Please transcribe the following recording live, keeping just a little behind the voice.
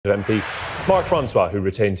MP Mark Francois, who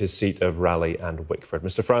retained his seat of Raleigh and Wickford.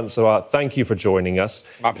 Mr. Francois, thank you for joining us.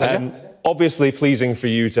 My pleasure. Obviously pleasing for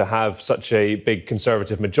you to have such a big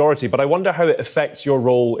Conservative majority, but I wonder how it affects your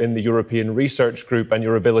role in the European Research Group and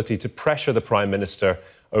your ability to pressure the Prime Minister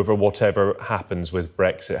over whatever happens with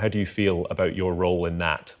Brexit. How do you feel about your role in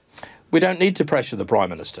that? We don't need to pressure the Prime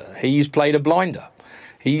Minister. He's played a blinder.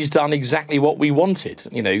 He's done exactly what we wanted.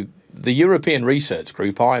 You know, the European Research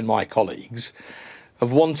Group, I and my colleagues,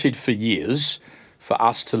 have wanted for years for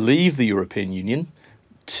us to leave the European Union,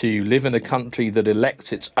 to live in a country that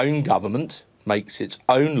elects its own government, makes its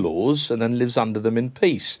own laws, and then lives under them in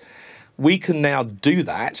peace. We can now do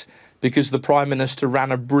that because the Prime Minister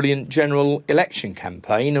ran a brilliant general election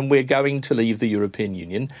campaign, and we're going to leave the European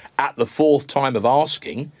Union at the fourth time of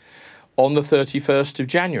asking on the 31st of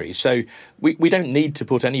January. So we don't need to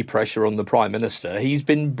put any pressure on the Prime Minister. He's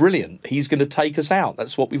been brilliant. He's going to take us out.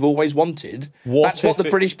 That's what we've always wanted. That's what the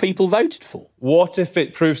British people voted for. What if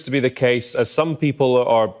it proves to be the case, as some people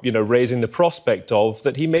are, raising the prospect of,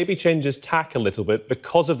 that he maybe changes tack a little bit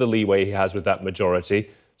because of the leeway he has with that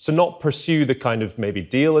majority, to not pursue the kind of maybe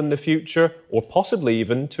deal in the future, or possibly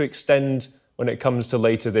even to extend when it comes to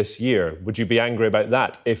later this year? Would you be angry about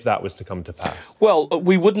that if that was to come to pass? Well,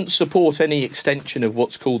 we wouldn't support any extension of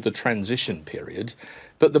what's called the transition period,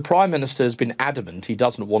 but the Prime Minister has been adamant he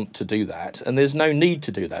doesn't want to do that, and there's no need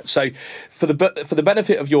to do that. So for the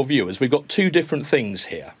benefit of your viewers, we've got two different things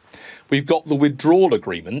here. We've got the withdrawal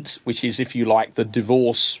agreement, which is, if you like, the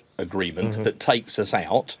divorce agreement that takes us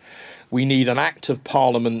out. We need an Act of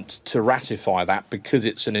Parliament to ratify that because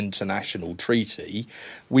it's an international treaty.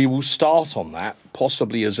 We will start on that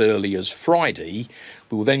possibly as early as Friday.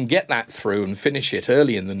 We will then get that through and finish it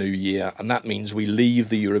early in the new year, and that means we leave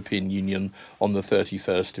the European Union on the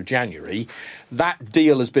 31st of January. That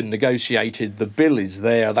deal has been negotiated. The bill is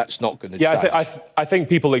there. That's not going to change. Yeah, I think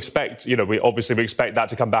people expect, we expect that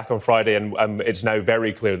to come back on Friday, and it's now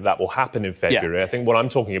very clear that will happen in February. Yeah. I think what I'm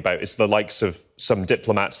talking about is the likes of some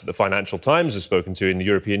diplomats that the Financial Times has spoken to in the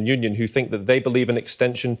European Union who think that they believe an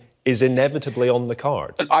extension is inevitably on the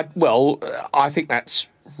cards. I think that's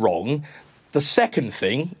wrong. The second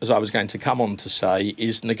thing, as I was going to come on to say,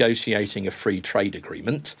 is negotiating a free trade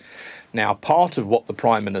agreement. Now, part of what the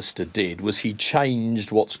Prime Minister did was he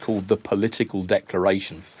changed what's called the political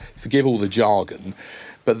declaration. Forgive all the jargon,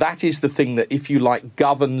 but that is the thing that, if you like,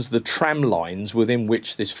 governs the tram lines within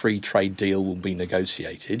which this free trade deal will be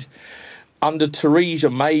negotiated. Under Theresa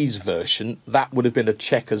May's version, that would have been a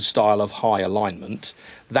Chequers style of high alignment.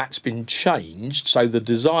 That's been changed, so the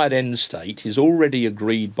desired end state is already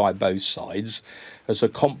agreed by both sides as a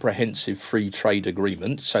comprehensive free trade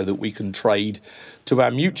agreement, so that we can trade to our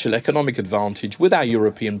mutual economic advantage with our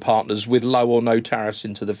European partners with low or no tariffs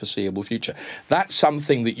into the foreseeable future. That's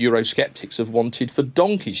something that Eurosceptics have wanted for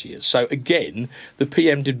donkey's years. So again, the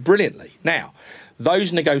PM did brilliantly. Now,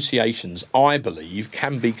 those negotiations, I believe,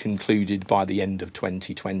 can be concluded by the end of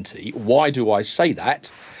 2020. Why do I say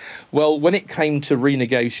that? Well, when it came to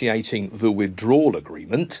renegotiating the withdrawal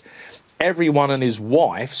agreement, everyone and his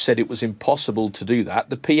wife said it was impossible to do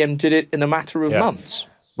that. The PM did it in a matter of months.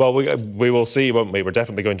 Well, we will see, won't we? We're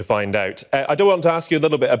definitely going to find out. I do want to ask you a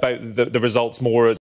little bit about the results more.